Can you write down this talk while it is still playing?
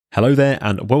Hello there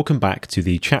and welcome back to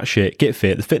the Chat Shit, Get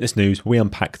Fit, the fitness news. We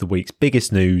unpack the week's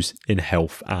biggest news in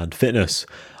health and fitness.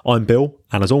 I'm Bill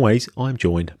and as always, I'm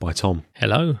joined by Tom.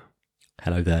 Hello.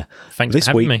 Hello there. Thanks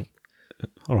for having me.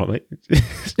 All right, mate.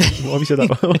 Why have you said that?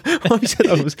 Why have you said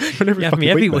that? You have me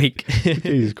every week.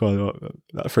 Jesus Christ,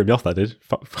 that threw me off, that did.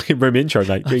 Fucking ruined my intro,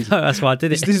 mate. Jesus. That's why I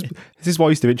did it. This is why I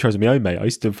used to do intros on my own, mate. I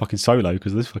used to do fucking solo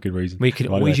because of this fucking reason. We could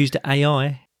always use the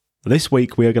AI. This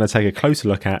week, we are going to take a closer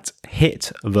look at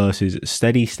HIIT versus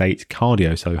steady state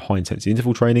cardio. So high intensity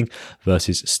interval training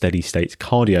versus steady state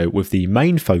cardio, with the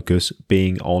main focus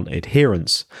being on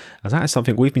adherence, as that is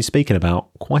something we've been speaking about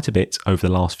quite a bit over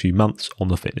the last few months on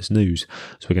the fitness news.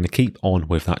 So we're going to keep on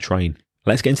with that train.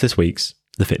 Let's get into this week's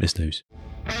The Fitness News.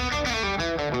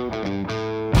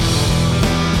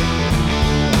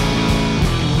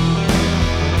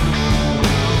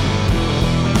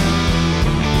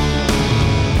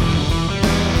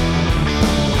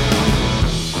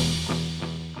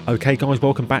 Okay guys,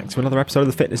 welcome back to another episode of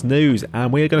the Fitness News,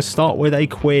 and we are going to start with a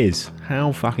quiz.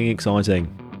 How fucking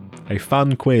exciting. A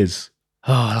fun quiz.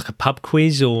 Oh, like a pub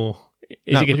quiz, or is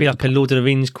it going to be like a Lord of the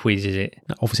Rings quiz, is it?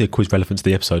 Obviously a quiz relevant to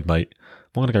the episode, mate.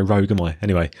 I'm going to go rogue, am I?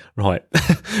 Anyway, right.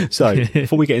 So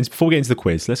before we get into the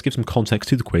quiz, let's give some context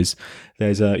to the quiz.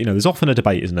 There's often a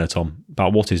debate, isn't there, Tom,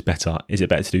 about what is better. Is it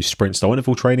better to do sprint style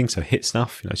interval training, so HIIT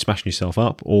stuff, smashing yourself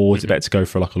up, or is it better to go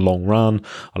for like a long run,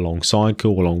 a long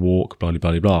cycle, a long walk, blah,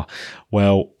 blah, blah, blah.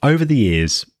 Well, over the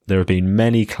years, there have been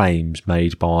many claims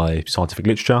made by scientific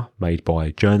literature, made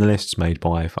by journalists, made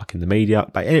by fucking the media,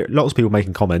 by lots of people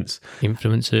making comments.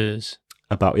 Influencers.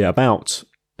 About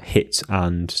HIIT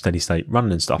and steady state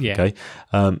running and stuff. Yeah. Okay.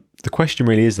 The question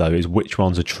really is which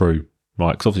ones are true,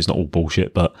 right? Because obviously it's not all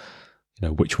bullshit, but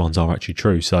which ones are actually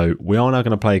true. So we are now going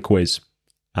to play a quiz,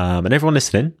 and everyone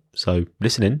listening. So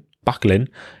listen in, buckle in.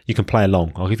 You can play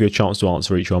along. I'll give you a chance to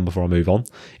answer each one before I move on.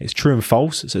 It's true and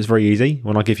false, so it's very easy.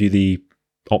 When I give you the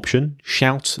option,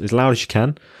 shout as loud as you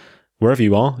can, wherever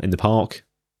you are, in the park,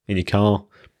 in your car,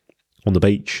 on the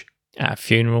beach, at a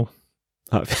funeral.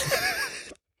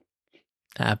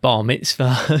 At a bar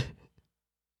mitzvah.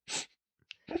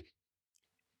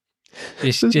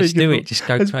 just do it. Just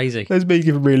go crazy. There's me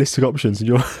giving realistic options in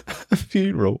your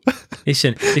funeral.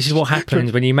 Listen, this is what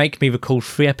happens when you make me record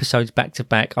 3 episodes back to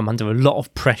back. I'm under a lot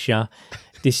of pressure.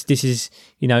 This is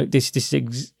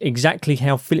exactly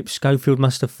how Philip Schofield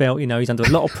must have felt. He's under a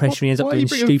lot of pressure and he ends up doing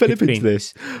stupid things. Into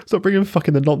this? Stop bringing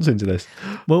fucking the nonsense into this.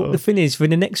 Well, the thing is,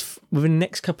 within the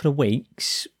next couple of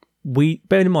weeks,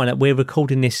 bear in mind that we're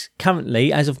recording this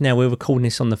currently, as of now, we're recording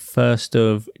this on the 1st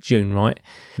of June, right?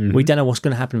 Mm-hmm. We don't know what's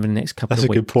going to happen in the next couple of weeks.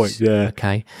 That's a good point, yeah.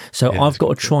 Okay. So I've got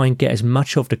to try and get as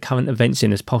much of the current events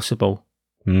in as possible.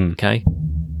 Okay.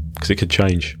 Because it could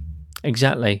change.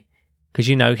 Exactly. Because,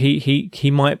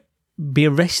 he might be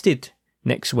arrested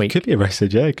next week. Could be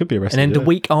arrested, yeah. Could be arrested. And then the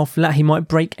week after that, he might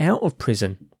break out of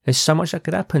prison. There's so much that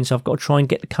could happen. So I've got to try and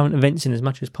get the current events in as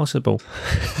much as possible.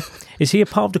 Is he a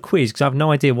part of the quiz? Because I have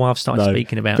no idea why I've started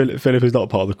speaking about it. Philip is not a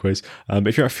part of the quiz.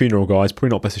 If you're at a funeral, guys, probably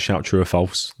not best to shout true or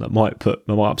false. That might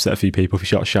upset a few people if you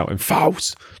start shouting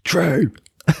false, true.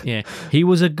 Yeah, he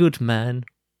was a good man.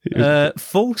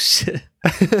 False.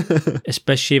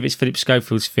 Especially if it's Philip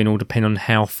Schofield's funeral, depending on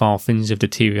how far things have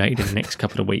deteriorated in the next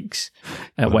couple of weeks.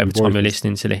 Whatever time you're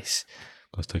listening to this.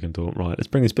 Let's take a thought. Right, let's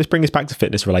bring this back to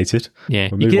fitness related. Yeah,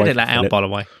 you can edit that out, by the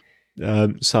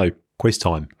way. So, quiz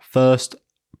time. First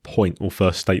point or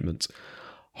first statement.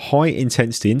 High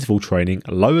intensity interval training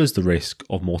lowers the risk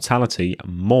of mortality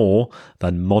more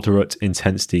than moderate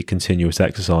intensity continuous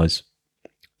exercise.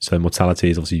 So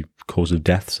mortality is obviously cause of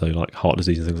death, so like heart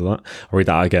disease and things like that. I'll read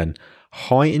that again.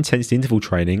 High intensity interval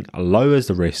training lowers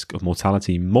the risk of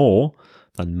mortality more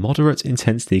than moderate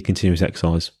intensity continuous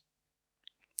exercise.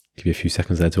 Give you a few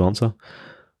seconds there to answer.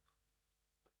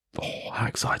 Oh, how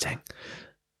exciting.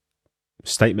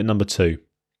 Statement number 2.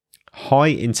 High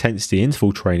intensity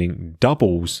interval training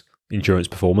doubles endurance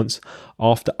performance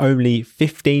after only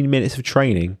 15 minutes of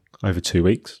training over 2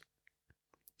 weeks.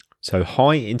 So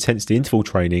high intensity interval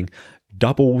training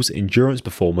doubles endurance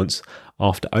performance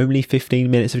after only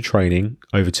 15 minutes of training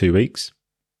over 2 weeks.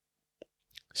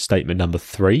 Statement number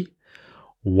 3.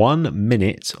 1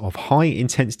 minute of high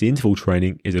intensity interval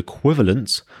training is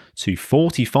equivalent to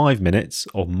 45 minutes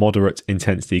of moderate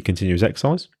intensity continuous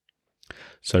exercise.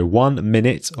 So 1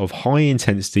 minute of high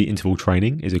intensity interval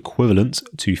training is equivalent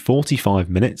to 45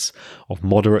 minutes of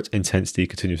moderate intensity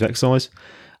continuous exercise.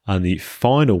 And the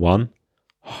final one,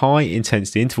 high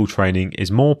intensity interval training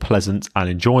is more pleasant and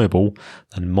enjoyable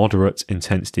than moderate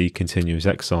intensity continuous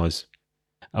exercise.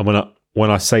 And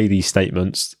when I say these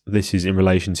statements, this is in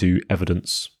relation to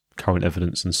evidence, current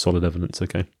evidence and solid evidence,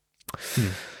 okay?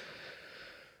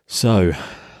 So,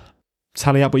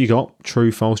 tally up what you got.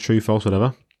 True, false,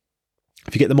 whatever.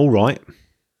 If you get them all right,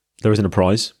 there isn't a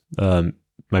prize.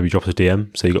 Maybe drop us a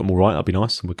DM, say you got them all right. That'd be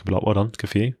nice. And we could be like, well done, good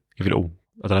for you. Give it a little,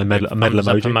 I don't know, a medal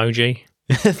emoji.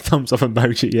 Thumbs up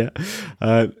emoji,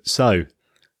 yeah. So,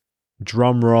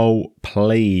 drum roll,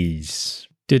 please.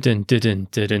 Dun, dun, dun,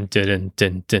 dun, dun,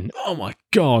 dun, dun. Oh my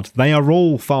God, they are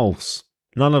all false.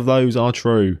 None of those are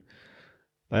true.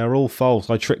 They are all false.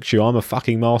 I tricked you. I'm a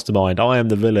fucking mastermind. I am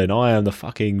the villain. I am the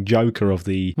fucking Joker of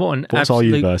the What an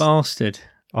absolute bastard.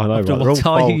 I know, After right? the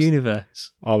entire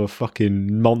universe. I'm a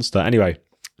fucking monster. Anyway,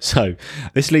 so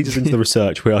this leads us into the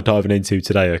research we are diving into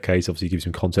today, okay? So obviously give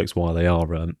some context why they are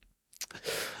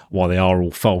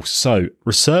all false. So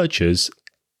researchers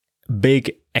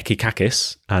Big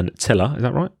Ekikakis and Tiller, is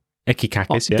that right?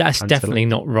 Ekikakis, yeah. That's definitely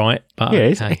not right. But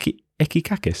yeah, it's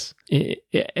Ekikakis.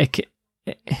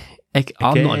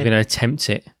 I'm not even going to attempt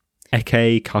it.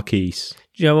 Ekikakis.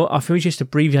 Do you know what? I think we just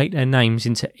abbreviate their names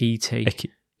into ET.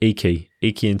 Iki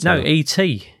and Tiller. No, ET.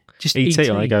 Just ET.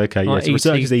 I go, okay, yeah. So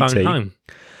researchers ET. Home.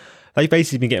 They've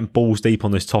basically been getting balls deep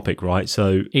on this topic, right?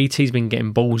 So ET's been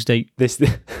getting balls deep. This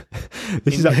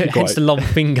is actually hence the long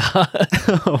finger.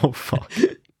 Oh, fuck.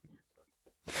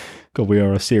 God, we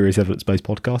are a serious evidence-based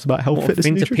podcast about health, fitness,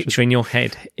 and nutrition. A picture in your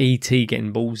head. ET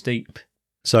getting balls deep.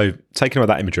 So, taking away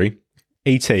that imagery,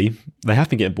 ET, they have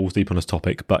been getting balls deep on this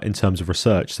topic, but in terms of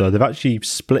research. So, they've actually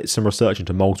split some research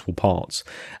into multiple parts.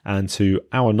 And to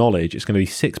our knowledge, it's going to be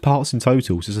 6 parts in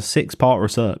total. So, it's a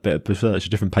 6-part bit of research,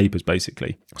 different papers,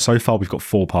 basically. So far, we've got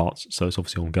 4 parts, so it's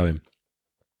obviously ongoing.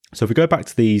 So, if we go back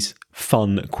to these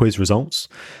fun quiz results,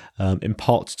 in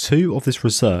part 2 of this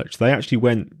research, they actually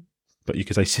went, but you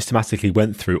could say systematically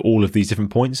went through all of these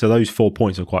different points. So those 4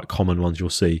 points are quite common ones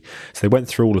you'll see. So they went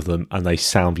through all of them and they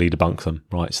soundly debunked them,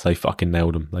 right? So they fucking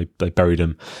nailed them. They buried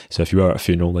them. So if you were at a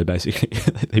funeral, they basically,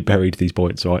 they buried these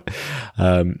points, right?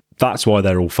 That's why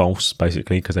they're all false,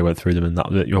 basically, because they went through them, and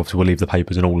that you obviously will leave the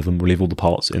papers and all of them. We'll leave all the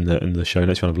parts in the show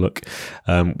notes if you want to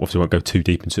have a look. Obviously won't go too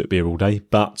deep into it, be here all day.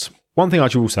 But one thing I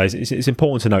will say is it's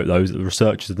important to note, though, that the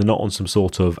researchers, they're not on some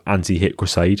sort of anti-HIIT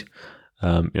crusade,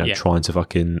 trying to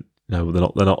fucking... No,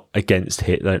 they're not against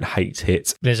HIIT. They don't hate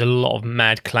HIIT. There's a lot of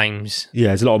mad claims. Yeah,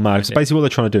 there's a lot of mad. So basically, what they're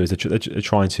trying to do is they're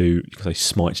trying to, you can say,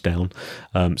 smite down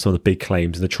some of the big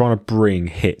claims. And they're trying to bring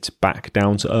HIIT back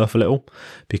down to earth a little,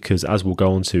 because as we'll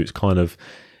go on to, it's kind of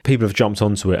people have jumped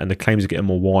onto it, and the claims are getting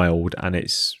more wild. And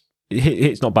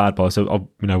HIIT's not bad, but so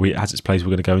it has its place we're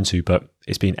going to go into, but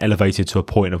it's been elevated to a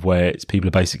point of where people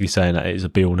are basically saying that it is a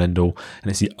be all and end all, and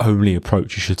it's the only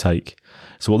approach you should take.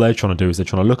 So what they're trying to do is they're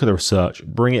trying to look at the research,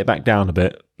 bring it back down a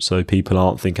bit, so people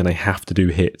aren't thinking they have to do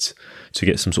HIIT to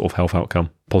get some sort of health outcome,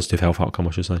 positive health outcome,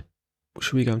 I should say.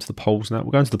 Should we go into the polls now?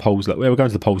 We're going to the polls. We're going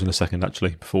to the polls in a second,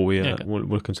 actually, before we we'll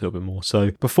look into a little bit more.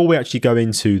 So before we actually go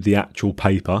into the actual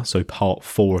paper, so part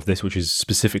 4 of this, which is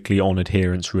specifically on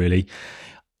adherence, really,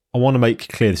 I want to make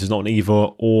clear this is not an either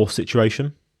or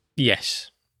situation.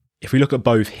 Yes. If we look at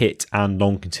both HIIT and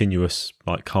non-continuous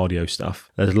like cardio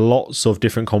stuff, there's lots of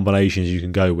different combinations you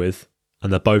can go with,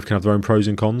 and they both can have their own pros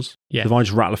and cons. Yeah. So if I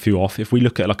just rattle a few off, if we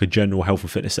look at like a general health and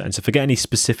fitness setting, so forget any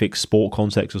specific sport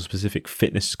context or specific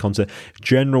fitness concept,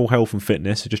 general health and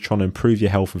fitness, so just trying to improve your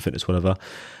health and fitness, whatever,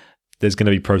 there's going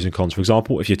to be pros and cons. For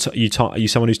example, if are you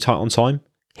someone who's tight on time,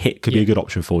 HIIT could be a good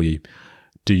option for you.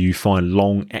 Do you find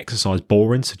long exercise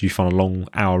boring? So do you find a long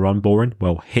hour run boring?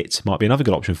 Well, HIIT might be another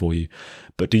good option for you.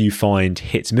 But do you find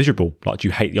HIIT miserable? Like, do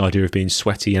you hate the idea of being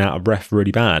sweaty and out of breath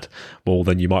really bad? Well,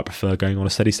 then you might prefer going on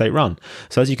a steady state run.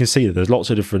 So as you can see, there's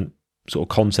lots of different sort of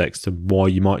context to why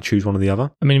you might choose one or the other.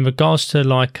 I mean, in regards to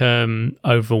like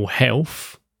overall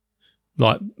health,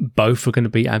 like both are going to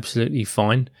be absolutely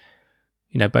fine.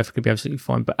 Both could be absolutely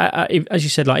fine. But as you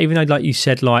said, like even though, like you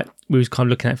said, like we was kind of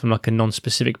looking at it from like a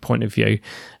non-specific point of view,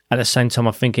 at the same time,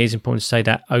 I think it is important to say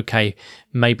that, okay,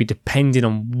 maybe depending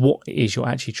on what it is you're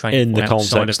actually training in for the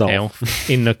context of health,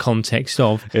 in the context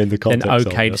of, then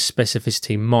okay, the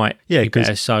specificity might be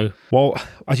better. So, well,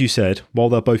 as you said, while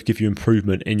they'll both give you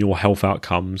improvement in your health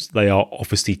outcomes, they are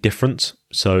obviously different.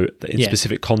 So in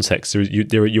specific contexts, you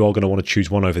are going to want to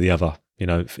choose one over the other.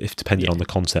 If depending on the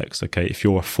context. Okay, if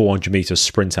you're a 400 meter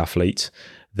sprint athlete,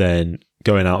 then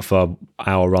going out for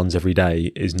hour runs every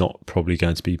day is not probably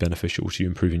going to be beneficial to you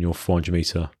improving your 400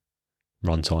 meter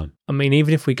run time. I mean,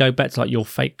 even if we go back to like your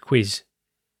fake quiz,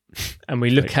 and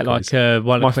we look at like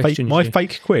one of the questions, my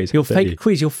fake quiz, your fake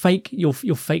quiz, your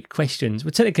fake questions.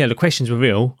 Well, technically, the questions were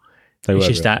real. It's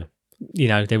just that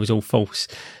they was all false.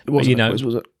 Was it?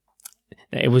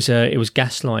 It was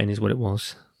gaslighting, is what it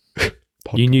was.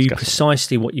 You knew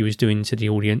precisely what you was doing to the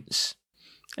audience,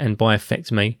 and by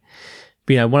effect me.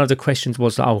 one of the questions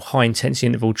was, high intensity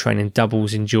interval training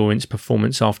doubles endurance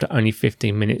performance after only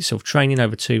 15 minutes of training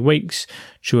over 2 weeks.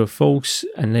 True or false?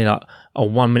 And they're like,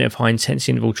 1 minute of high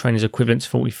intensity interval training is equivalent to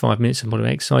 45 minutes of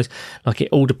moderate exercise. Like, it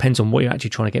all depends on what you're actually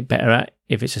trying to get better at,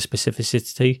 if it's a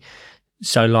specificity.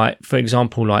 So, like, for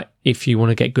example, like, if you want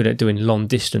to get good at doing long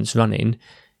distance running,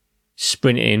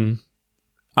 sprinting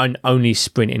and only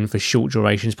sprinting for short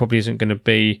durations probably isn't going to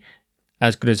be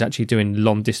as good as actually doing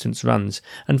long distance runs,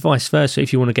 and vice versa.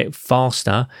 If you want to get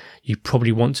faster, you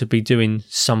probably want to be doing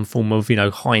some form of,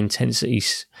 high intensity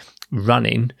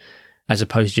running, as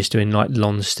opposed to just doing like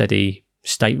long, steady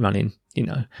state running,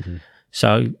 Mm-hmm.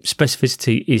 So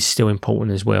specificity is still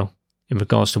important as well in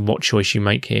regards to what choice you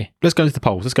make here. Let's go into the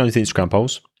polls. Let's go into the Instagram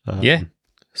polls.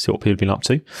 See what people have been up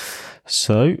to.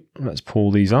 So let's pull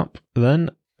these up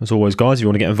then. As always, guys, if you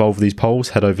want to get involved with these polls,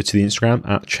 head over to the Instagram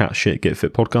at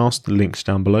 @ChatShitGetFitPodcast. The link's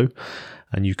down below,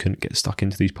 and you can get stuck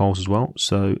into these polls as well.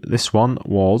 So this one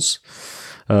was,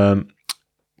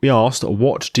 we asked,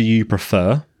 what do you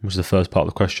prefer, was the first part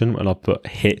of the question, and I put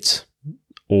HIIT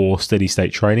or steady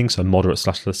state training, so moderate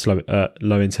 /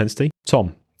 low intensity.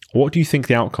 Tom, what do you think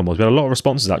the outcome was? We had a lot of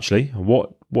responses, actually.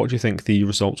 What do you think the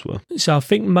results were? So I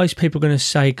think most people are going to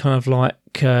say kind of like...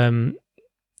 do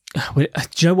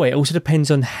you know what? It also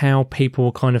depends on how people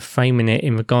are kind of framing it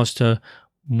in regards to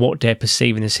what they're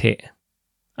perceiving as HIIT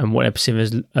and what they're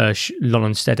perceiving as long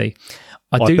and steady.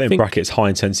 I do put in think brackets high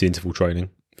intensity interval training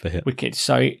for HIIT. Wicked.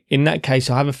 So in that case,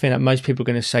 I have a feeling that most people are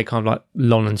going to say kind of like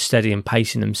long and steady and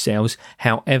pacing themselves.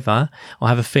 However, I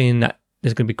have a feeling that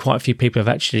there's going to be quite a few people who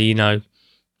have actually,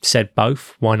 said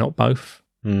both. Why not both?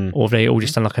 Or have they all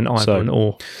just done like an either and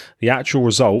or? The actual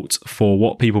result for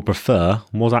what people prefer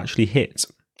was actually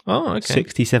HIIT. Oh, okay.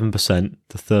 67%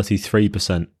 to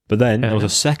 33%. But then there was a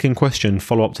second question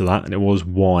follow up to that, and it was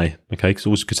why. Okay, because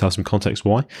always good to have some context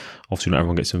why. Obviously, not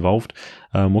everyone gets involved.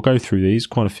 We'll go through these,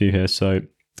 quite a few here. So,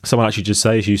 someone actually just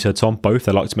say, as you said, Tom, both.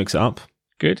 They like to mix it up.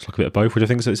 Good. It's like a bit of both, which I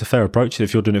think it's a fair approach.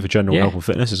 If you're doing it for general health and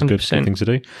fitness, it's a good thing to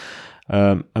do.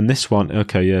 And this one,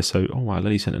 okay, yeah. So, wow,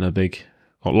 Lily sent in a big,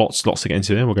 got lots to get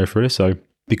into here. We'll go through this. So,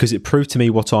 because it proved to me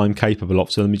what I'm capable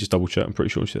of. So, let me just double check. I'm pretty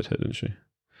sure she said HIIT, didn't she?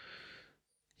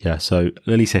 Yeah, so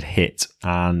Lily said HIIT,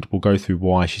 and we'll go through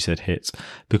why she said HIIT.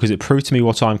 Because it proved to me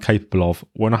what I'm capable of.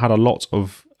 When I had a lot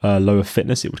of lower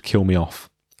fitness, it would kill me off.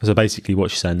 So basically what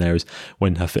she's saying there is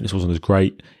when her fitness wasn't as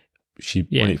great,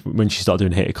 when she started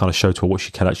doing HIIT, it kind of showed to her what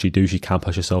she can actually do. She can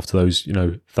push herself to those,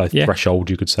 threshold,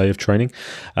 you could say, of training.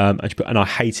 And I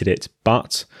hated it,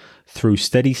 but through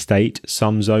steady state,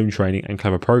 some zone training and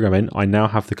clever programming, I now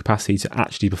have the capacity to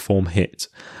actually perform HIIT,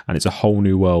 and it's a whole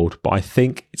new world. But I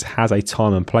think it has a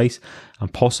time and place,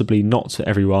 and possibly not to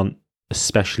everyone,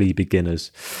 especially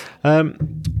beginners. I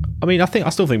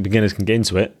still think beginners can get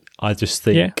into it. I just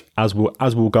think as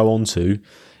we'll go on to,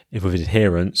 if with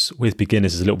adherence, with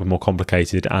beginners is a little bit more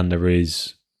complicated, and there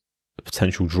is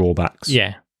potential drawbacks.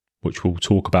 Yeah. Which we'll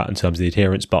talk about in terms of the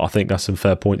adherence, but I think that's some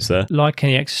fair points there. Like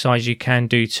any exercise, you can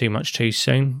do too much too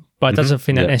soon, but it doesn't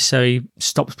think that necessarily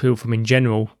stops people from, in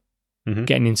general,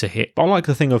 getting into HIIT. But I like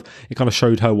the thing of, it kind of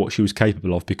showed her what she was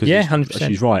capable of, because 100%.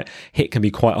 She's right. HIIT can be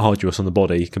quite arduous on the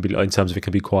body. It can be, in terms of, it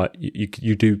can be quite,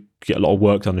 you do get a lot of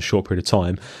work done in a short period of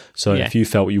time. So if you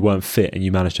felt you weren't fit and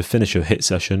you managed to finish your HIIT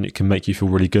session, it can make you feel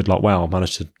really good, like, wow, I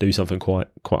managed to do something quite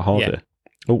hard there.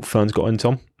 Oh, Fern's got in,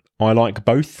 Tom. I like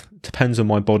both. Depends on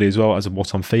my body as well as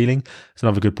what I'm feeling. It's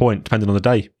another good point. Depending on the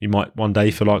day, you might one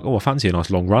day feel like, I fancy a nice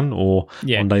long run, or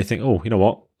one day think, you know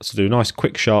what, let's do a nice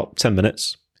quick sharp 10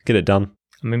 minutes, get it done.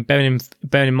 I mean, bearing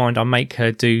in mind, I make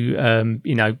her do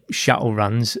shuttle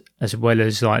runs as well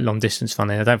as like long distance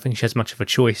running. I don't think she has much of a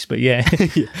choice, but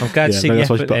I'm glad to see the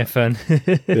effort there, Fern.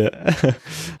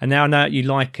 And now I know that you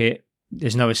like it.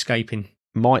 There's no escaping.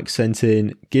 Mike sent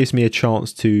in, gives me a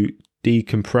chance to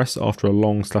decompress after a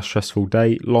long / stressful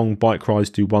day. Long bike rides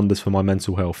do wonders for my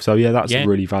mental health. So that's a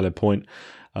really valid point.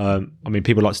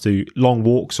 People like to do long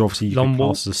walks, or obviously long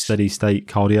walks as a steady state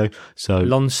cardio. So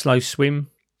long slow swim.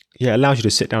 Yeah, it allows you to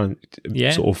sit down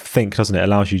and sort of think, doesn't it? It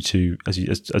allows you to,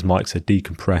 as Mike said,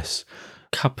 decompress.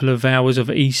 Couple of hours of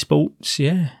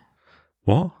esports,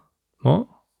 What?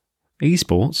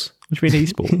 Esports? What do you mean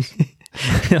esports?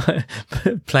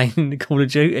 Playing Call of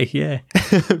Duty,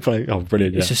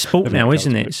 brilliant! It's a sport now,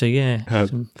 isn't it? So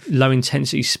some low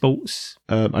intensity sports.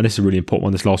 And this is a really important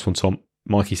one. This last one, Tom,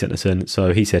 Mikey sent us in.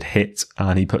 So he said HIIT,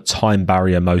 and he put time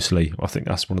barrier mostly. I think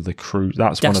that's one of the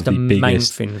That's one of the biggest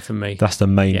main thing for me. That's the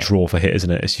main draw for HIIT,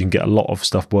 isn't it? Is you can get a lot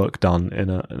of work done in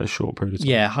a short period of time.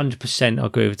 Yeah, 100%. I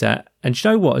agree with that. And do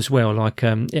you know what as well? Like,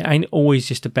 it ain't always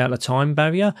just about the time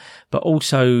barrier, but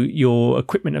also your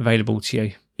equipment available to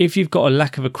you. if you've got a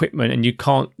lack of equipment and you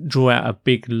can't draw out a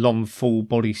big, long, full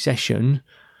body session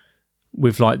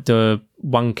with like the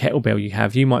one kettlebell you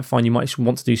have, you might find you might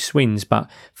want to do swings, but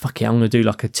fuck it, I'm going to do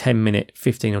like a 10-minute,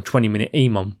 15 or 20-minute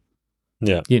EMOM.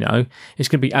 Yeah. You know, it's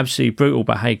going to be absolutely brutal,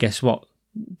 but hey, guess what?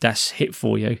 That's HIIT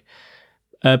for you.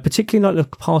 Particularly like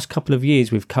the past couple of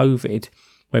years with COVID,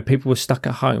 where people were stuck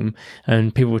at home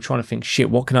and people were trying to think, shit,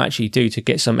 what can I actually do to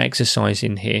get some exercise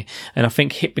in here? And I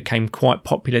think HIIT became quite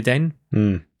popular then.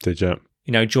 Did you?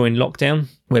 You know, during lockdown,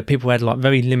 where people had like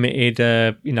very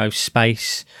limited,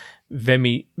 space,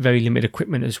 very, very limited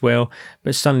equipment as well.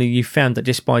 But suddenly you found that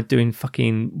just by doing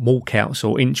fucking walkouts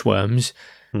or inchworms,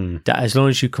 that as long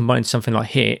as you combine something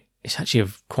like HIIT, it's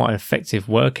actually quite an effective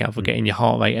workout for getting your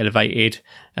heart rate elevated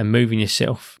and moving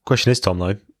yourself. Question is, Tom,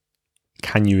 though,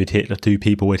 can you do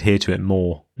people adhere to it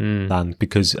more than,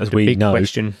 because as we know,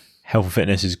 health and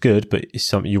fitness is good, but it's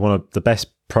something you want to, the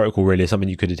best protocol really is something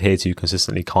you could adhere to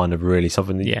consistently, kind of really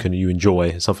something that you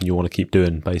enjoy, something you want to keep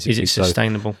doing, basically. Is it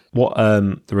sustainable? What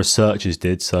the researchers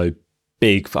did, so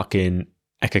big fucking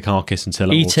Echekakis and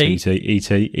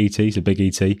ET, so big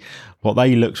ET. What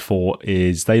they looked for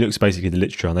is they looked basically at the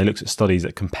literature, and they looked at studies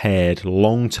that compared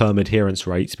long-term adherence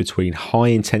rates between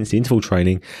high-intensity interval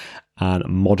training and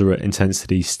moderate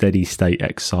intensity steady state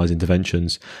exercise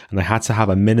interventions, and they had to have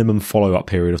a minimum follow-up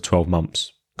period of 12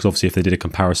 months, because obviously if they did a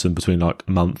comparison between like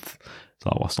a month, it's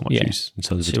like, well, that's not much use in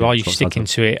terms of. So are you sticking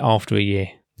to it after a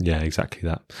year? Yeah, exactly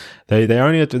that. They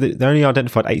only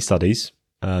identified 8 studies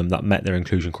that met their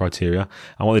inclusion criteria,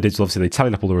 and what they did is obviously they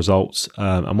tallied up all the results,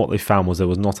 and what they found was there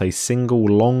was not a single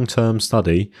long-term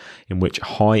study in which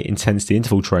high-intensity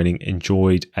interval training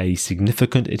enjoyed a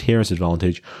significant adherence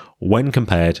advantage when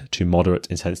compared to moderate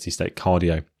intensity state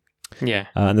cardio. Yeah.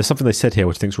 And there's something they said here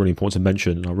which I think is really important to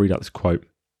mention, and I'll read out this quote.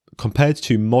 Compared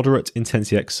to moderate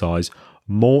intensity exercise,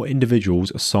 more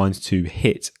individuals assigned to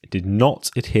HIIT did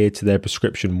not adhere to their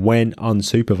prescription when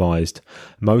unsupervised,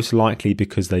 most likely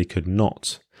because they could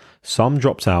not. Some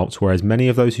dropped out, whereas many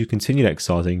of those who continued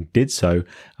exercising did so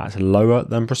at lower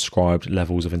than prescribed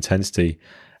levels of intensity.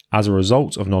 As a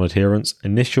result of non-adherence,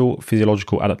 initial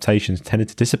physiological adaptations tended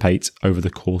to dissipate over the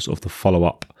course of the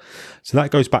follow-up. So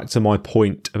that goes back to my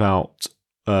point about,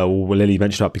 what Lily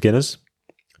mentioned about beginners,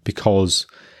 because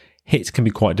HIIT can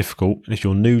be quite difficult, and if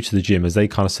you're new to the gym, as they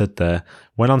kind of said there,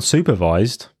 when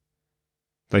unsupervised,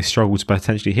 they struggle to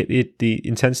potentially hit the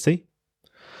intensity.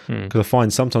 Because I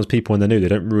find sometimes people, when they're new, they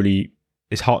don't really.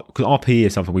 It's hard because RPE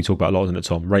is something we talk about a lot, isn't it,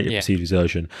 Tom? Rate of perceived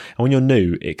exertion, and when you're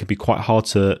new, it can be quite hard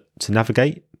to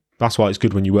navigate. That's why it's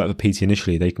good when you work with PT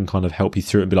initially. They can kind of help you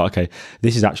through it and be like, okay,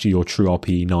 this is actually your true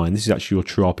RPE 9. This is actually your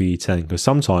true RPE 10. Because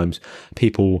sometimes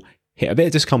people hit a bit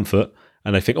of discomfort,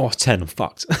 and they think, oh, it's 10, I'm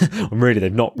fucked. And really,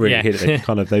 they've not really hit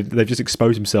it. They've just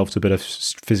exposed themselves to a bit of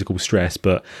physical stress,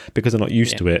 but because they're not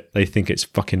used to it, they think it's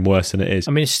fucking worse than it is.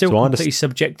 I mean, it's still completely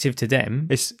subjective to them.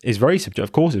 It's very subjective,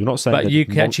 of course. We're not saying, but you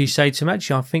can actually say to them,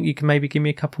 actually, I think you can maybe give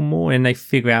me a couple more, and they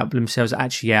figure out themselves,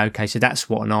 actually, yeah, okay, so that's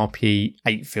what an RPE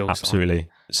 8 feels like. Absolutely.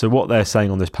 So what they're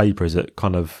saying on this paper is that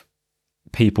kind of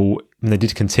people, when they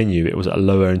did continue, it was at a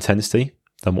lower intensity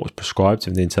than what was prescribed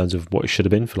in terms of what it should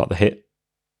have been for like the HIIT.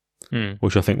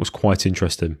 Which I think was quite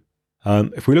interesting.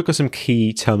 If we look at some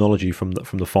key terminology from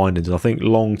the findings, I think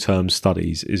long-term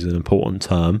studies is an important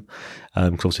term,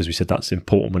 because obviously, as we said, that's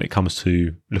important when it comes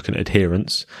to looking at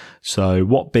adherence. So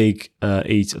what big ET,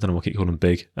 I don't know what I keep calling them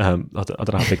big, I don't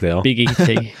know how big they are. Big ET.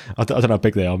 I don't know how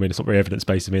big they are. I mean, it's not very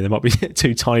evidence-based to me. They might be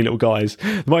 2 tiny little guys.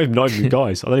 They might even not even be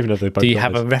guys. I don't even know if they're both Do you guys.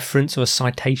 have a reference or a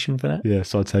citation for that? Yeah,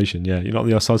 citation, yeah. You know what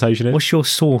the citation is? What's your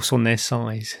source on their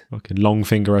size? Fucking long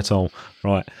finger et al.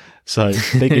 Right. So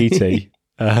big ET,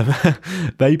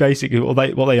 they basically what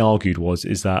they argued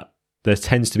is that there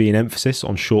tends to be an emphasis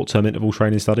on short-term interval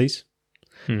training studies,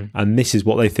 and this is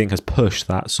what they think has pushed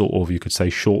that sort of, you could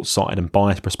say, short-sighted and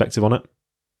biased perspective on it.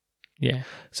 Yeah.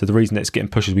 So the reason it's getting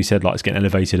pushed, as we said, like it's getting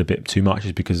elevated a bit too much,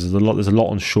 is because there's a lot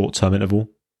on short-term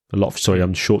interval,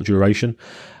 on short duration,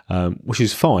 which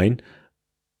is fine,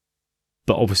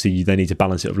 but obviously they need to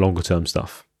balance it with longer-term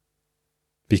stuff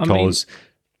because,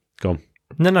 go on.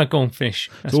 No, go on, finish.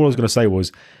 So all I was going to say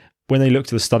was, when they looked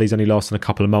at the studies only lasting a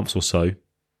couple of months or so,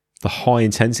 the high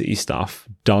intensity stuff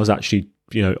does actually,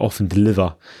 often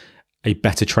deliver a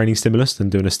better training stimulus than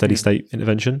doing a steady state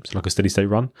intervention, so like a steady state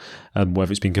run,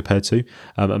 whatever it's been compared to.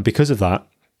 And because of that,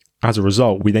 as a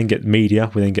result, we then get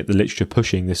media, we then get the literature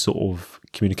pushing this sort of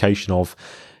communication of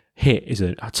HIIT is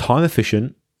a time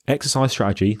efficient exercise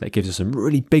strategy that gives us some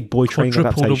really big boy training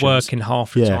adaptations. Triple the work in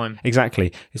half the time.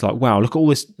 Exactly. It's like, wow, look at all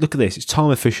this. Look at this. It's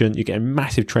time efficient. You're getting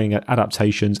massive training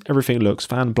adaptations. Everything looks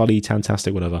fan bloody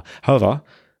fantastic, whatever. However,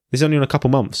 this is only on a couple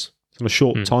months. It's on a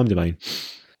short time domain.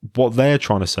 what they're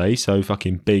trying to say, so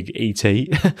fucking big ET,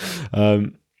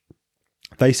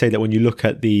 they say that when you look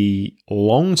at the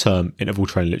long-term interval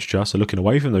training literature, so looking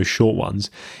away from those short ones,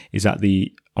 is that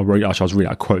I was reading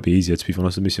that quote, it'd be easier to be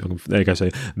honest. Let me see if I can, there you go. So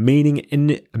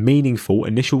meaningful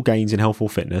initial gains in health or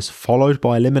fitness, followed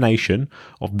by elimination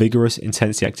of vigorous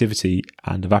intensity activity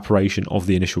and evaporation of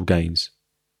the initial gains.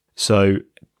 So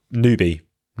newbie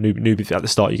at the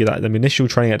start, you get that the initial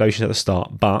training adaptation at the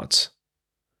start, but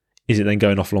is it then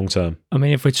going off long term? I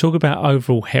mean, if we talk about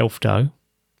overall health though,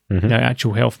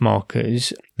 actual health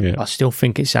markers, I still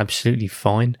think it's absolutely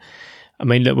fine. I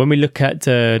mean, look, when we look at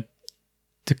the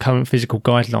current physical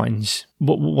guidelines,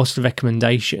 what's the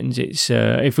recommendations? It's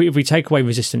if we take away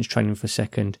resistance training for a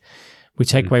second, we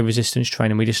take away resistance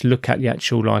training, we just look at the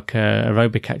actual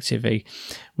aerobic activity,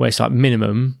 where it's like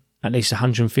minimum at least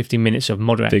 150 minutes of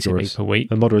moderate activity per week.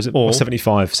 The moderate is it? Or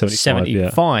 75. 75.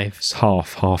 Yeah. It's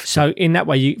half. So in that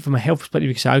way, from a health perspective,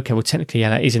 you can say, okay, well, technically,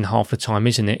 that is in half the time,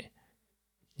 isn't it?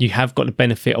 You have got the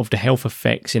benefit of the health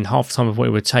effects in half the time of what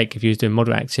it would take if you was doing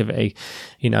moderate activity,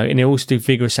 and they also do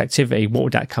vigorous activity. What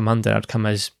would that come under? That would come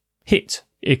as HIIT.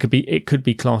 It could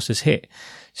be classed as HIIT.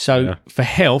 So for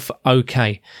health,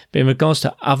 okay, but in regards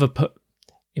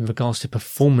to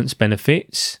performance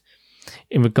benefits,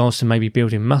 in regards to maybe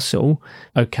building muscle,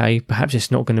 okay, perhaps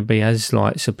it's not going to be as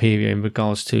superior in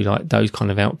regards to those kind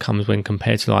of outcomes when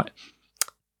compared to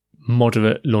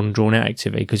moderate, long drawn out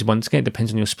activity, because once again, it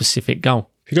depends on your specific goal.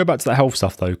 If you go back to that health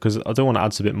stuff though, because I do want to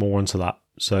add a bit more onto that.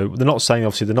 So they're not saying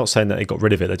that they got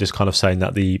rid of it. They're just kind of saying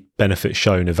that the benefits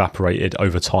shown evaporated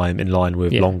over time in line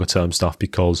with longer term stuff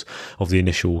because of the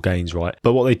initial gains, right?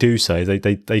 But what they do say,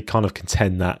 they kind of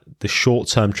contend that the short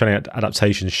term training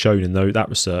adaptations shown in that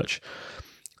research,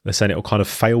 they're saying it will kind of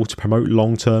fail to promote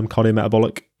long term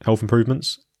cardiometabolic health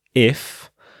improvements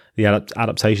if the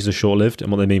adaptations are short lived.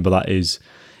 And what they mean by that is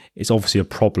it's obviously a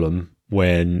problem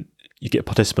when you get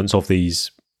participants of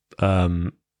these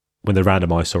when they're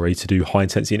randomized, to do high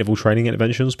intensity interval training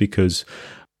interventions, because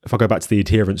if I go back to the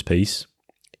adherence piece,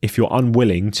 if you're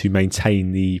unwilling to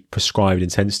maintain the prescribed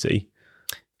intensity,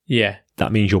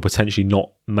 that means you're potentially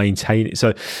not maintaining.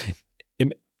 So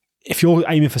if you're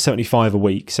aiming for 75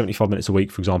 minutes a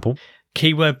week, for example,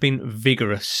 keyword being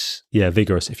vigorous. Yeah,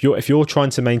 vigorous. If you're trying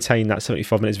to maintain that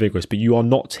 75 minutes vigorous, but you are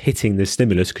not hitting the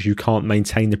stimulus because you can't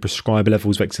maintain the prescribed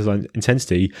levels of exercise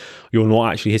intensity, you're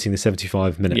not actually hitting the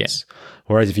 75 minutes. Yeah.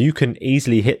 Whereas if you can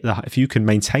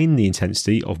maintain the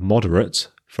intensity of moderate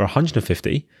for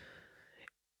 150,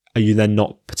 are you then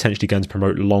not potentially going to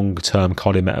promote long-term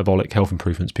cardiometabolic health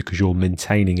improvements because you're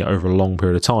maintaining it over a long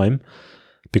period of time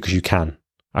because you can,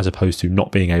 as opposed to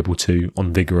not being able to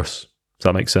on vigorous? Does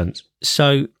that make sense?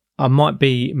 So I might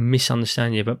be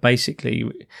misunderstanding you, but basically,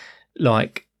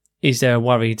 is there a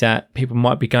worry that people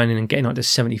might be going in and getting the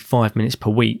 75 minutes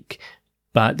per week,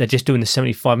 but they're just doing the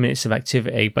 75 minutes of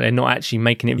activity, but they're not actually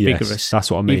making it vigorous? That's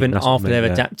what I mean. Even after they're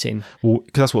adapting. Well,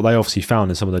 because that's what they obviously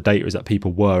found in some of the data, is that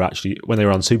people were actually, when they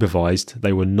were unsupervised,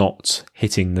 they were not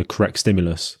hitting the correct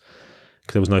stimulus.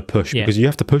 There was no push, because you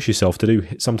have to push yourself to do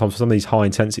sometimes some of these high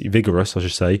intensity vigorous, I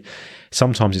should say.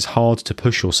 Sometimes it's hard to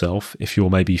push yourself if you're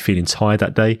maybe feeling tired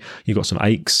that day, you've got some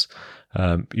aches,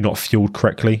 you're not fueled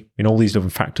correctly, all these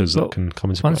different factors that can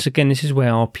come into play. Once again, this is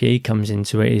where RPE comes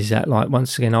into it, is that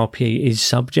once again, RPE is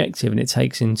subjective and it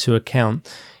takes into account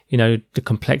the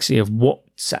complexity of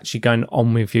what's actually going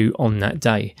on with you on that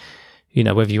day.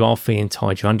 Whether you are feeling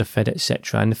tired, you're underfed,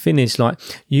 etc. And the thing is,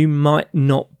 you might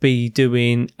not be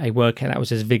doing a workout that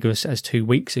was as vigorous as 2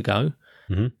 weeks ago,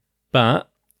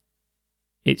 but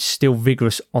it's still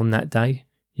vigorous on that day.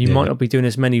 You might not be doing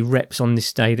as many reps on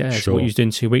this day as what you was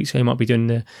doing 2 weeks ago. You might be doing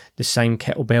the same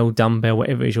kettlebell, dumbbell,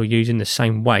 whatever it is you're using, the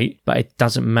same weight, but it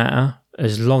doesn't matter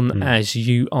as long as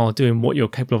you are doing what you're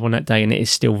capable of on that day and it is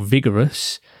still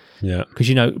vigorous. Yeah. Because,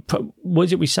 what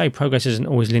is it we say? Progress isn't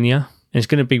always linear. And it's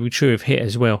going to be true of HIIT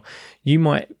as well. You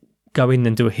might go in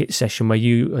and do a HIIT session where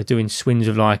you are doing swings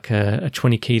of a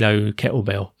 20 kilo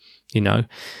kettlebell,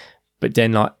 but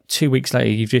then 2 weeks later,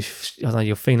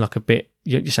 you're feeling a bit,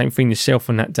 you're just ain't feeling yourself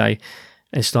on that day.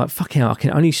 And it's fucking hell, I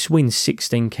can only swing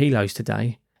 16 kilos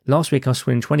today. Last week I was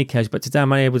swinging 20 kilos, but today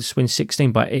I'm only able to swing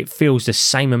 16, but it feels the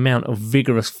same amount of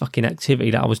vigorous fucking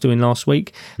activity that I was doing last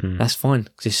week. That's fine,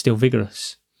 because it's still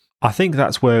vigorous. I think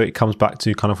that's where it comes back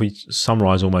to kind of, we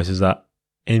summarise almost, is that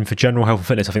for general health and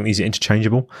fitness, I think these are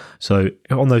interchangeable. So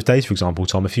on those days, for example,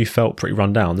 Tom, if you felt pretty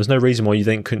run down, there's no reason why you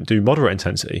then couldn't do moderate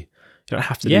intensity. You don't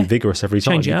have to do vigorous every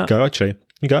time. You go, actually,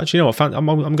 you know what,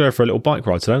 I'm going for a little bike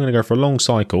ride today. I'm going to go for a long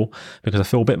cycle because I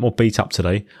feel a bit more beat up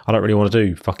today. I don't really want to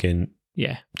do fucking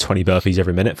 20 burpees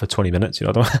every minute for 20 minutes.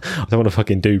 I don't want to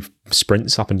fucking do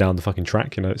sprints up and down the fucking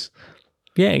track. It's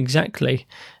Yeah, exactly.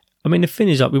 I mean, the thing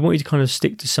is, like, we want you to kind of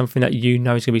stick to something that you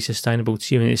know is going to be sustainable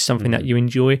to you, and it's something that you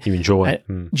enjoy. You enjoy.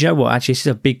 Do you know what? Actually, this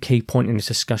is a big key point in this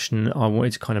discussion I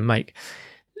wanted to kind of make.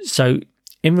 So,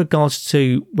 in regards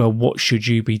to, well, what should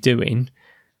you be doing?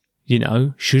 You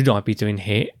know, should I be doing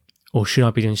HIIT or should I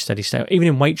be doing steady state? Even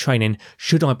in weight training,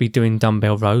 should I be doing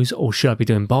dumbbell rows or should I be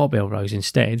doing barbell rows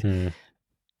instead?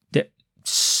 That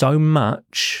so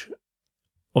much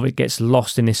of it gets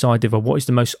lost in this idea of what is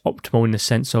the most optimal in the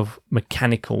sense of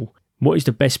mechanical. What is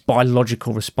the best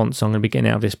biological response I'm going to be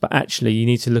getting out of this? But actually, you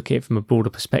need to look at it from a broader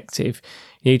perspective.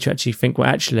 You need to actually think, well,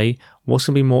 actually, what's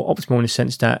going to be more optimal in the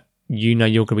sense that you know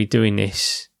you're going to be doing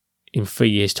this in 3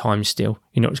 years' time still.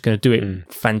 You're not just going to do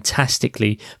it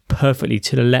fantastically, perfectly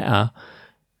to the letter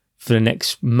for the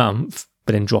next month,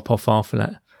 but then drop off after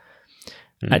that.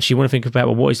 Actually, you want to think about,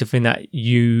 well, what is the thing that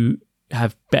you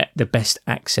have the best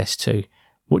access to?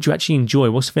 What do you actually enjoy?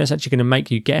 What's the thing that's actually going to make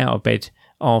you get out of bed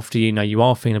after you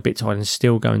are feeling a bit tired and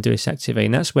still go and do this activity?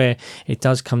 And that's where it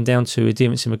does come down to a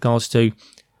difference in regards to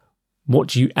what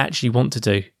do you actually want to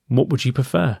do? What would you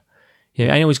prefer? Yeah,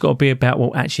 it ain't always got to be about,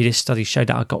 well, actually this study showed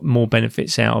that I got more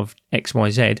benefits out of X, Y,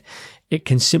 Z. It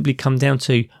can simply come down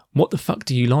to what the fuck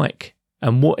do you like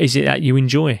and what is it that you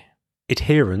enjoy?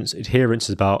 Adherence is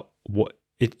about what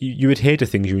you adhere to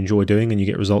things you enjoy doing and you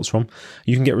get results from.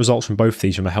 You can get results from both of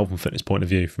these from a health and fitness point of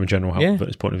view, from a general health and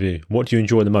fitness point of view. What do you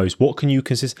enjoy the most? What can you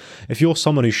consist? If you're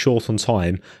someone who's short on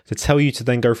time, to tell you to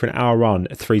then go for an hour run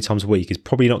 3 times a week is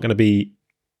probably not going to be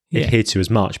adhered to as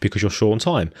much because you're short on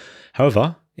time.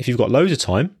 However, if you've got loads of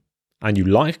time and you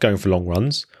like going for long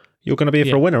runs, you're going to be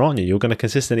for a winner, aren't you? You're going to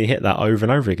consistently hit that over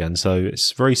and over again. So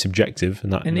it's very subjective.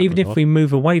 And even if we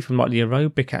move away from like the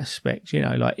aerobic aspect,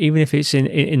 like even if it's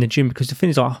in the gym, because the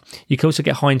thing is, you can also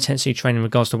get high intensity training in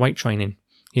regards to weight training,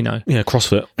 Yeah,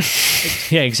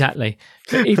 CrossFit. Yeah, exactly.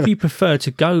 But if you prefer to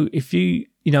go,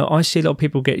 I see a lot of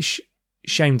people get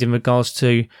shamed in regards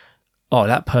to, oh,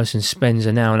 that person spends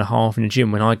an hour and a half in the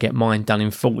gym when I get mine done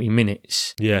in 40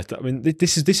 minutes. Yeah, I mean,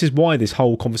 this is why this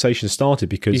whole conversation started,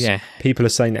 because people are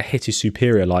saying that HIIT is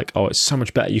superior. Like, oh, it's so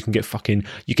much better. You can get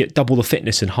double the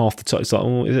fitness in half the time. It's like,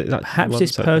 oh, is it that? Perhaps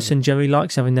this person, Jerry,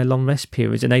 likes having their long rest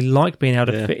periods and they like being able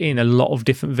to fit in a lot of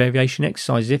different variation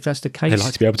exercises. If that's the case, they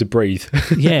like to be able to breathe.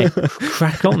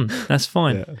 Crack on. That's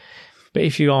fine. Yeah. But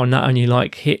if you are not only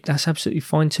like HIIT, that's absolutely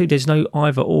fine too. There's no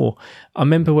either or. I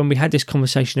remember when we had this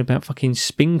conversation about fucking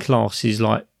spin classes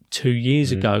like 2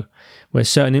 years ago, where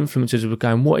certain influencers were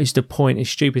going, what is the point? It's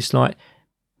stupid. It's like,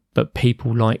 but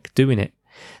people like doing it.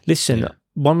 Listen,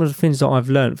 one of the things that I've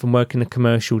learned from working in a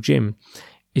commercial gym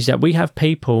is that we have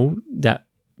people that,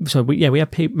 we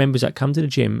have members that come to the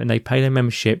gym and they pay their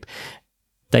membership.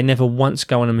 They never once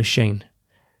go on a machine.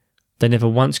 They never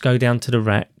once go down to the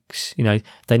rack.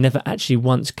 They never actually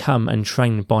once come and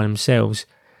train by themselves.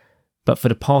 But for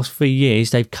the past 3 years,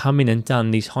 they've come in and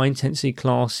done these high-intensity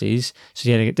classes.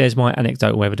 So, there's my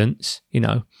anecdotal evidence,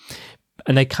 And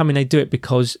they come in, they do it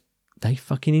because they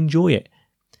fucking enjoy it.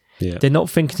 Yeah. They're not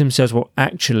thinking to themselves, well,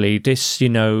 actually, this,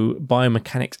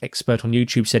 biomechanics expert on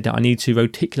YouTube said that I need to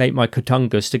reticulate my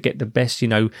cotungus to get the best,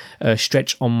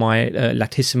 stretch on my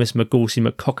latissimus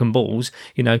magorsi cock and balls.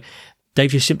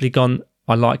 They've just simply gone,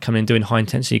 I like coming and doing high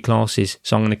intensity classes,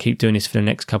 so I'm going to keep doing this for the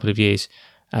next couple of years.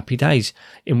 Happy days.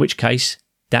 In which case,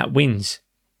 that wins.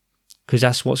 Because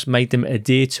that's what's made them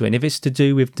adhere to it. And if it's to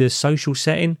do with the social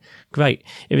setting, great.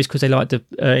 If it's because they like the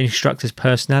instructor's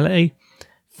personality,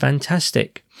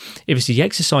 fantastic. If it's the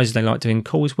exercises they like doing,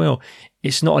 cool as well.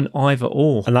 It's not an either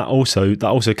or. And that also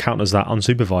counters that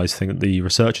unsupervised thing that the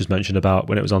researchers mentioned about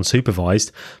when it was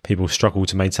unsupervised, people struggle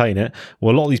to maintain it.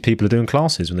 Well, a lot of these people are doing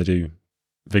classes when they do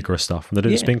vigorous stuff, when they do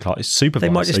the spin class. It's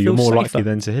supervised, so you're more likely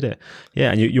then to hit it.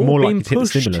 Yeah, and you're more likely to hit the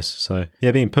stimulus. So,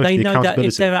 being pushed. They know that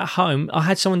if they're at home, I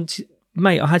had someone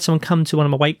come to one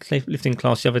of my weightlifting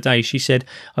classes the other day. She said,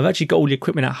 I've actually got all the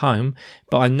equipment at home,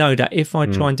 but I know that if I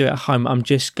try and do it at home, I'm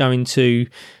just going to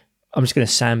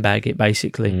sandbag it,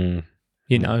 basically.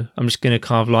 I'm just going to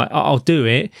kind of like, I'll do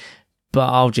it, but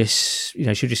I'll just,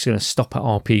 she's just going to stop at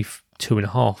RP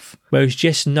 2.5. Whereas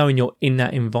just knowing you're in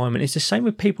that environment, it's the same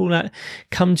with people that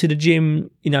come to the gym,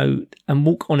 and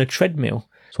walk on a treadmill.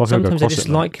 So sometimes they just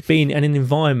like being in an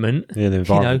environment. Yeah, the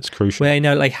environment's crucial. Where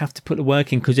they have to put the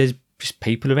work in because there's just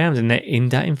people around and they're in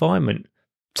that environment.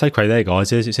 Takeaway there,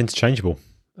 guys, is it's interchangeable.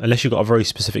 Unless you've got a very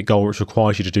specific goal which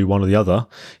requires you to do one or the other.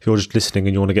 If you're just listening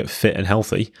and you want to get fit and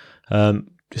healthy,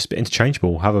 just a bit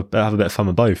interchangeable. Have a bit of fun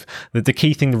with both. The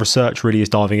key thing the research really is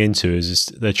diving into is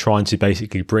they're trying to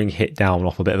basically bring HIIT down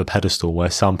off a bit of a pedestal, where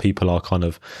some people are kind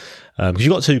of, because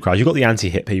you've got two crowds. You've got the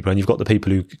anti-HIIT people and you've got the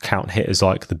people who count HIIT as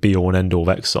like the be all and end all of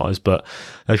exercise, but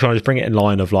they're trying to just bring it in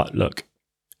line of like, look,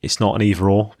 It's not an either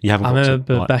or. You haven't. I got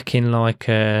remember to, back in like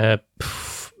the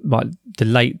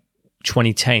late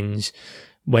 2010s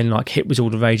when like HIIT was all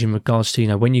the rage in regards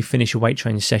to, when you finish a weight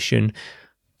training session,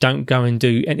 don't go and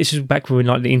do, and this was back when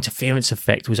like the interference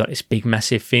effect was like this big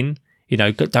massive thing.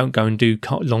 Don't go and do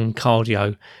long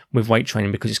cardio with weight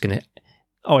training because it's going to,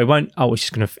 it's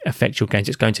just going to affect your gains.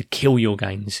 It's going to kill your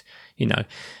gains,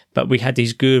 But we had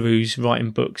these gurus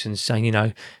writing books and saying,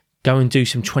 go and do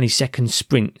some 20-second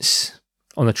sprints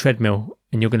on the treadmill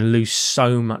and you're going to lose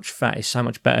so much fat. It's so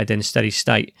much better than steady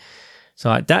state. So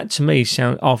like that to me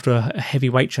after a heavy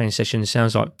weight training session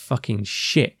sounds like fucking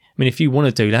shit. I mean, if you want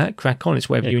to do that, crack on. It's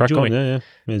whatever you enjoy. Yeah,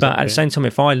 exactly. But at the same time,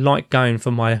 if I like going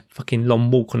for my fucking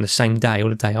long walk on the same day or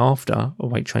the day after a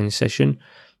weight training session,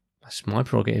 that's my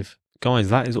prerogative. Guys,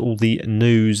 that is all the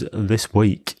news this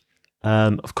week.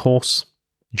 Of course,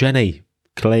 Jenny,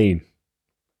 Colleen,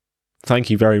 thank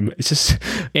you very much. It's just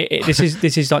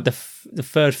this is like the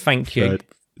third thank you.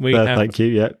 Thank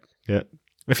you. Yeah.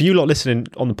 If you lot listening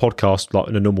on the podcast, like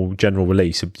in a normal general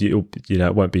release,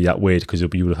 it won't be that weird because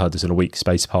you would have heard this in a week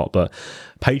space apart. But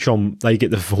Patreon, they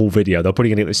get the full video. They're probably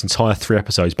going to get this entire 3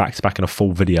 episodes back to back in a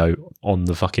full video on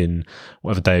the fucking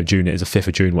whatever day of June it is, the 5th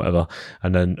of June, whatever.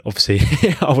 And then obviously,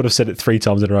 I would have said it 3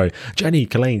 times in a row. Jenny,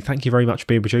 Colleen, thank you very much for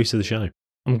being producer of the show.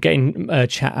 I'm getting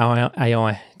Chat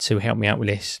AI to help me out with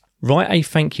this. Write a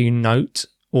thank you note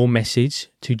or message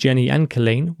to Jenny and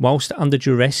Colleen whilst under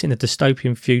duress in a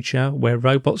dystopian future where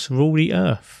robots rule the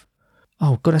earth.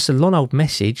 Oh God, that's a long old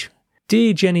message.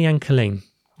 Dear Jenny and Colleen,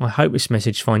 I hope this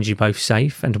message finds you both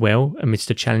safe and well amidst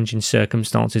the challenging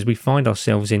circumstances we find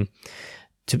ourselves in.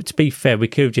 To be fair, we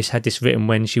could have just had this written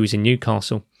when she was in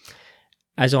Newcastle.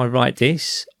 As I write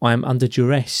this, I am under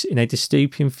duress in a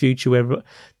dystopian future where...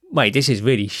 Wait, this is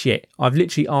really shit. I've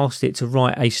literally asked it to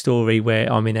write a story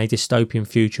where I'm in a dystopian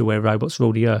future where robots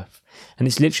rule the earth. And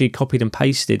it's literally copied and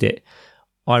pasted it.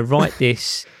 I write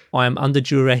this, I am under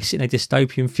duress in a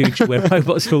dystopian future where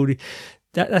robots rule the...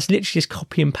 That's literally just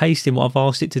copy and pasting what I've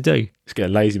asked it to do. It's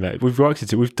getting lazy, mate. We've used it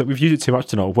too much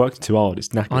tonight. We've worked it too hard. It's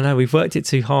knackered. I know, we've worked it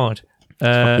too hard. It's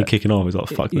fucking kicking off. It's like,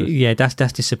 fuck this. Yeah, that's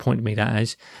disappointed me, that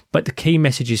has. But the key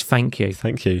message is thank you.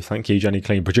 Thank you, Jenny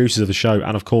Clean, producers of the show.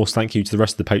 And of course, thank you to the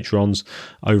rest of the Patreons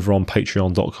over on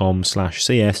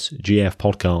patreon.com/CSGF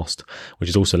podcast,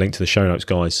 which is also linked to the show notes,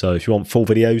 guys. So if you want full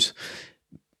videos,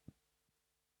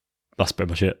 that's pretty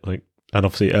much it, I think. And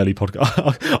obviously early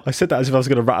podcast. I said that as if I was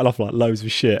going to rattle off like loads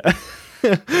of shit.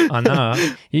 I know.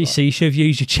 You should have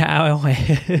used your Chat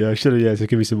AI. Yeah, I should have, to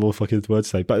give me some more fucking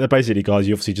words to say. But basically, guys,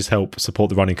 you obviously just help support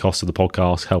the running costs of the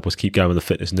podcast, help us keep going with the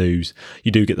fitness news.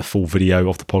 You do get the full video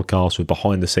of the podcast with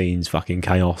behind the scenes fucking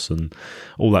chaos and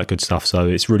all that good stuff. So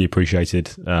it's really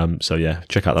appreciated. So yeah,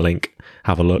 check out the link,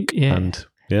 have a look. Yeah. And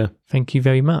yeah. Thank you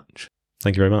very much.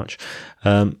 Thank you very much.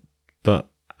 But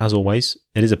as always,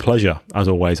 it is a pleasure, as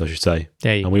always, I should say.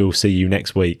 And we will see you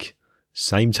next week.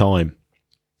 Same time.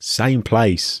 Same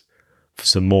place for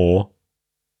some more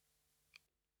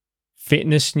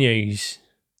fitness news.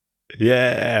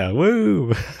 Yeah,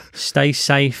 woo! Stay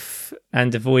safe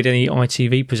and avoid any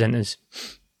ITV presenters.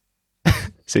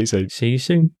 See you soon. See you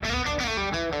soon.